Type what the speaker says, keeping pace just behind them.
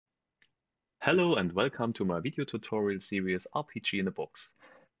Hello and welcome to my video tutorial series RPG in a Box.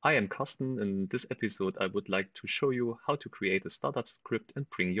 I am Carsten. In this episode, I would like to show you how to create a startup script and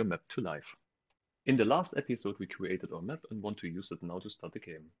bring your map to life. In the last episode, we created our map and want to use it now to start the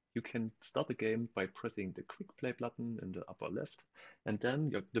game. You can start the game by pressing the quick play button in the upper left, and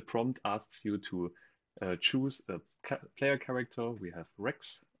then the prompt asks you to choose a player character. We have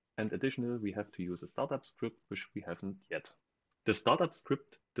Rex, and additionally, we have to use a startup script, which we haven't yet. The startup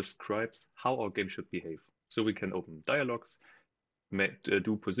script describes how our game should behave. So we can open dialogues,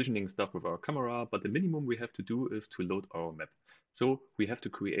 do positioning stuff with our camera, but the minimum we have to do is to load our map. So we have to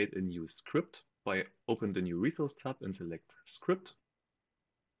create a new script by open the new resource tab and select script.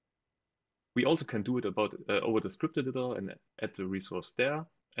 We also can do it over the script editor and add the resource there,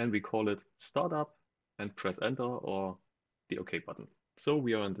 and we call it startup and press enter or the OK button. So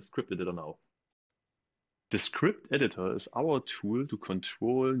we are in the script editor now. The script editor is our tool to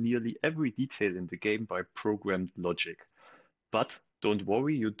control nearly every detail in the game by programmed logic. But don't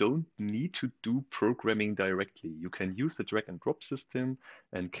worry, you don't need to do programming directly. You can use the drag and drop system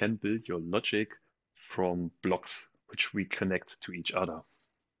and can build your logic from blocks which we connect to each other.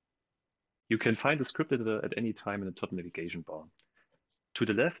 You can find the script editor at any time in the top navigation bar. To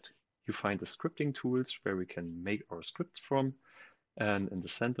the left, you find the scripting tools where we can make our scripts from. And in the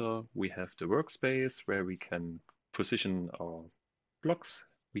center, we have the workspace where we can position our blocks.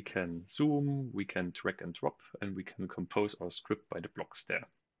 We can zoom, we can drag and drop, and we can compose our script by the blocks there.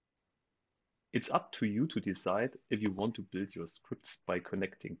 It's up to you to decide if you want to build your scripts by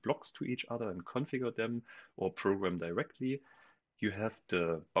connecting blocks to each other and configure them or program directly. You have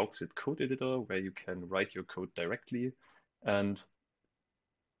the Bauxit code editor where you can write your code directly. And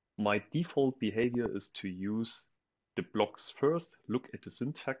my default behavior is to use the blocks first, look at the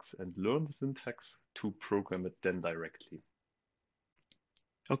syntax and learn the syntax to program it then directly.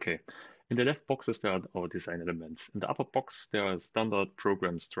 Okay, in the left boxes there are our design elements. In the upper box there are standard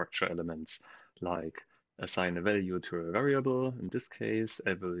program structure elements like assign a value to a variable, in this case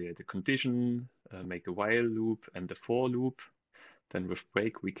evaluate a condition, make a while loop and a for loop. Then with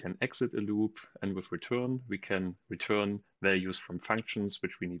break we can exit a loop, and with return we can return values from functions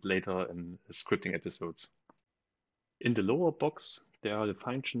which we need later in scripting episodes. In the lower box, there are the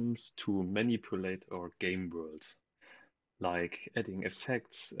functions to manipulate our game world, like adding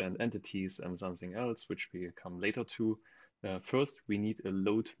effects and entities and something else, which we come later to. First, we need a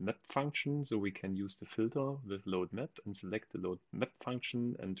load map function, so we can use the filter with load map and select the load map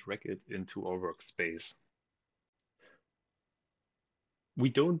function and drag it into our workspace. We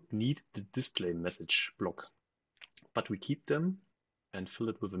don't need the display message block, but we keep them and fill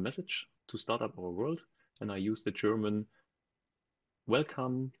it with a message to start up our world. And I use the German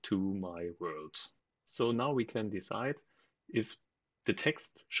 "Welcome to my world." So now we can decide if the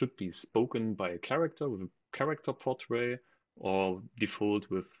text should be spoken by a character with a character portrait or default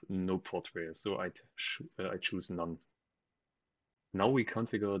with no portrait. So I choose none. Now we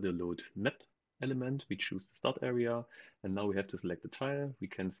configure the load map element. We choose the start area, and now we have to select the tile. We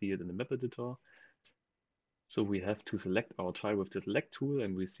can see it in the map editor. So we have to select our tile with the select tool,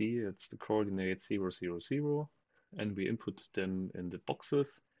 and we see it's the coordinate 0, 0, 0, and we input them in the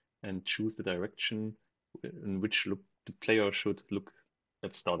boxes and choose the direction in which the player should look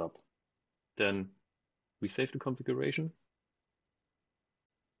at startup. Then we save the configuration.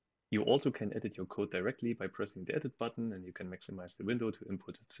 You also can edit your code directly by pressing the edit button, and you can maximize the window to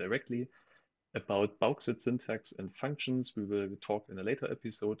input it directly. About Bauxit syntax and functions, we will talk in a later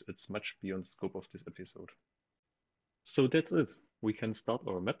episode. It's much beyond the scope of this episode. So that's it. We can start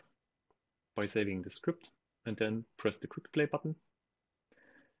our map by saving the script and then press the quick play button.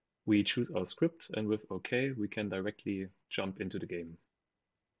 We choose our script, and with OK, we can directly jump into the game.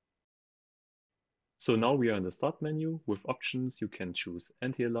 So now we are in the start menu. With options, you can choose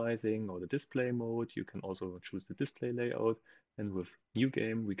anti-aliasing or the display mode. You can also choose the display layout. And with new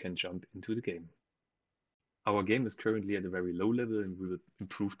game, we can jump into the game. Our game is currently at a very low level and we will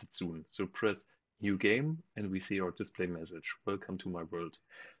improve it soon. So press new game and we see our display message. Welcome to my world.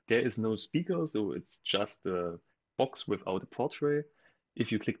 There is no speaker, so it's just a box without a portrait.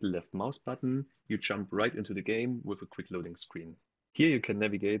 If you click the left mouse button, you jump right into the game with a quick loading screen. Here you can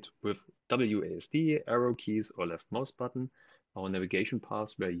navigate with WASD, arrow keys, or left mouse button. Our navigation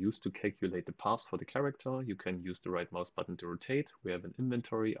paths were used to calculate the path for the character. You can use the right mouse button to rotate. We have an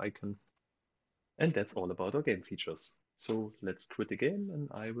inventory icon. And that's all about our game features. So let's quit the game and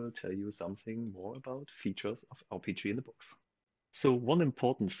I will tell you something more about features of RPG in the Box. So one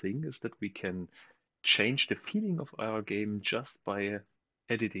important thing is that we can change the feeling of our game just by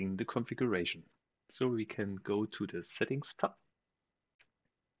editing the configuration. So we can go to the Settings tab.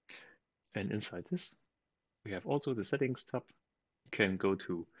 And inside this, we have also the settings tab. You can go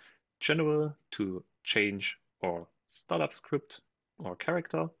to general to change our startup script or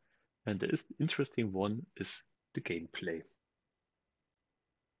character. And the interesting one is the gameplay.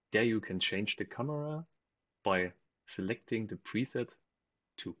 There you can change the camera by selecting the preset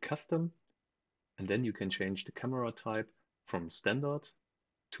to custom, and then you can change the camera type from standard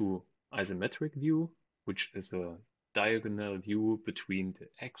to isometric view, which is a diagonal view between the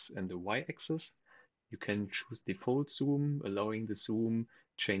X and the Y axis. You can choose default zoom, allowing the zoom,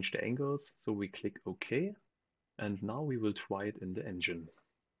 change the angles. So we click OK, and now we will try it in the engine.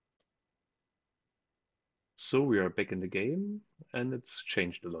 So we are back in the game, and it's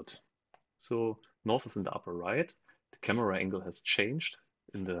changed a lot. So north is in the upper right. The camera angle has changed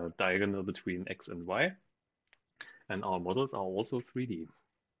in the diagonal between X and Y. And our models are also 3D.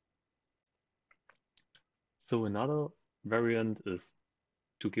 So another variant is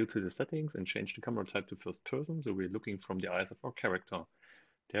to go to the settings and change the camera type to first person. So we're looking from the eyes of our character.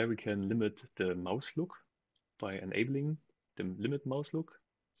 There we can limit the mouse look by enabling the limit mouse look.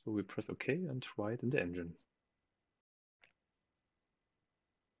 So we press OK and try it in the engine.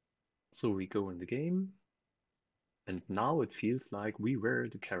 So we go in the game, and now it feels like we were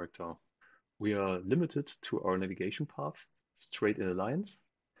the character. We are limited to our navigation paths, straight in a lines,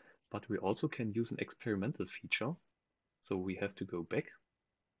 but we also can use an experimental feature. So we have to go back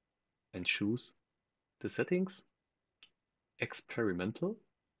and choose the settings, experimental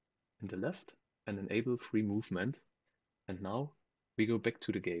in the left, and enable free movement. And now we go back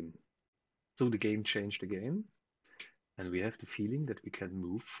to the game. So the game changed again, and we have the feeling that we can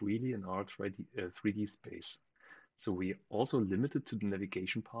move freely in our 3D space. So we also limited to the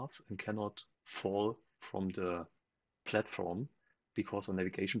navigation paths and cannot fall from the platform because our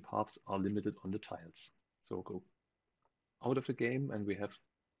navigation paths are limited on the tiles. So go out of the game, and we have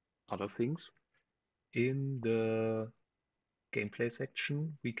other things. In the gameplay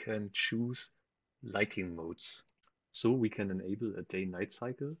section, we can choose lighting modes. So we can enable a day-night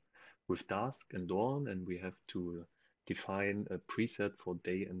cycle with dusk and dawn, and we have to define a preset for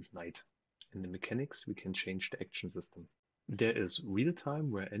day and night. In the mechanics, we can change the action system. There is real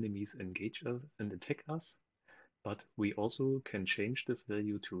time where enemies engage us and attack us, but we also can change this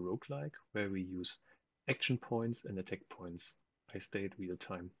value to roguelike, where we use action points and attack points. I stay at real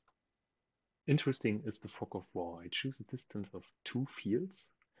time. Interesting is the fog of war. I choose a distance of 2 fields,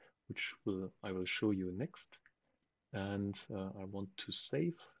 which I will show you next. And I want to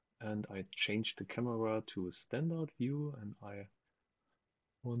save, and I change the camera to a standard view, and I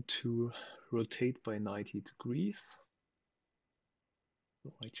want to rotate by 90 degrees.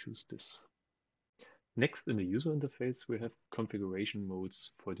 So I choose this. Next, in the user interface, we have configuration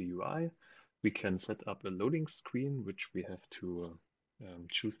modes for the UI. We can set up a loading screen, which we have to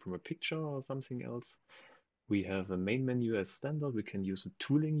choose from a picture or something else. We have a main menu as standard. We can use a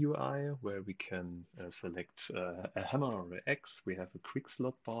tooling UI where we can select a hammer or an axe. We have a quick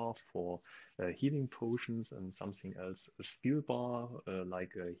slot bar for healing potions and something else, a skill bar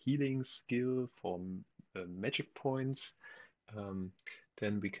like a healing skill for magic points.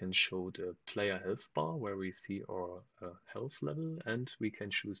 Then we can show the player health bar where we see our health level, and we can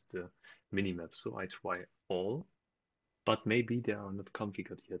choose the minimap. So I try all, but maybe they are not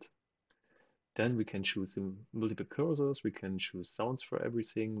configured yet. Then we can choose multiple cursors, we can choose sounds for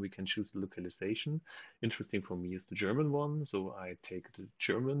everything, we can choose the localization. Interesting for me is the German one, so I take the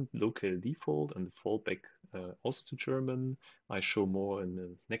German local default and fall back also to German. I show more in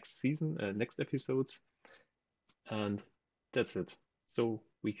the next season, next episodes, and that's it. So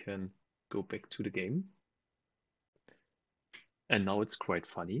we can go back to the game. And now it's quite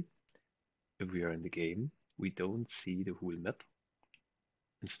funny. If we are in the game, we don't see the whole map.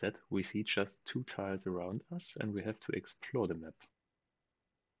 Instead, we see just 2 tiles around us, and we have to explore the map.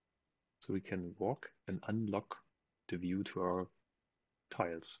 So we can walk and unlock the view to our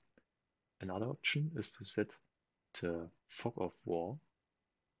tiles. Another option is to set the fog of war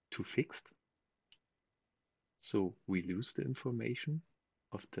to fixed. So we lose the information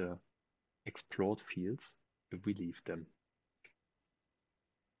of the explored fields if we leave them.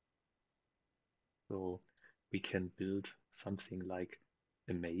 So we can build something like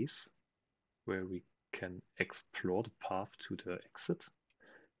a maze where we can explore the path to the exit,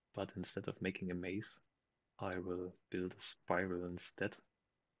 but instead of making a maze, I will build a spiral instead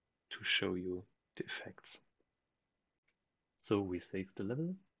to show you the effects. So we saved the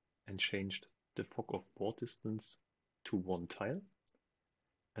level and changed the fog of war distance to 1 tile,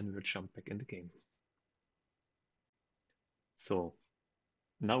 and we'll jump back in the game. So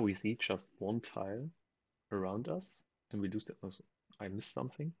now we see just 1 tile around us, and we lose that. I missed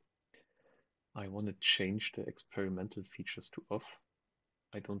something. I want to change the experimental features to off.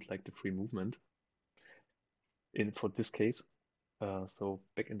 I don't like the free movement for this case. So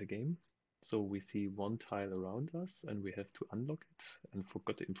back in the game. So we see one tile around us and we have to unlock it and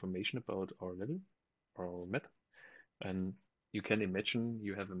forgot the information about our level, our map. And you can imagine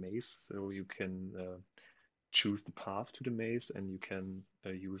you have a maze, so you can choose the path to the maze and you can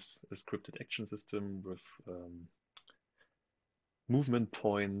use a scripted action system with movement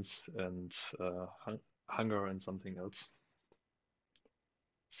points and hunger and something else.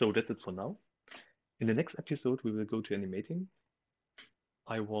 So that's it for now. In the next episode, we will go to animating.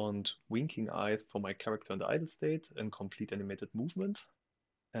 I want winking eyes for my character in the idle state and complete animated movement.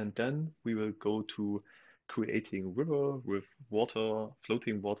 And then we will go to creating river with water,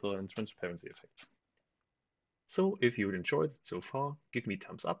 floating water, and transparency effects. So if you enjoyed it so far, give me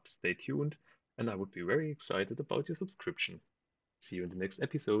thumbs up, stay tuned, and I would be very excited about your subscription. See you in the next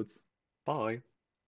episodes. Bye.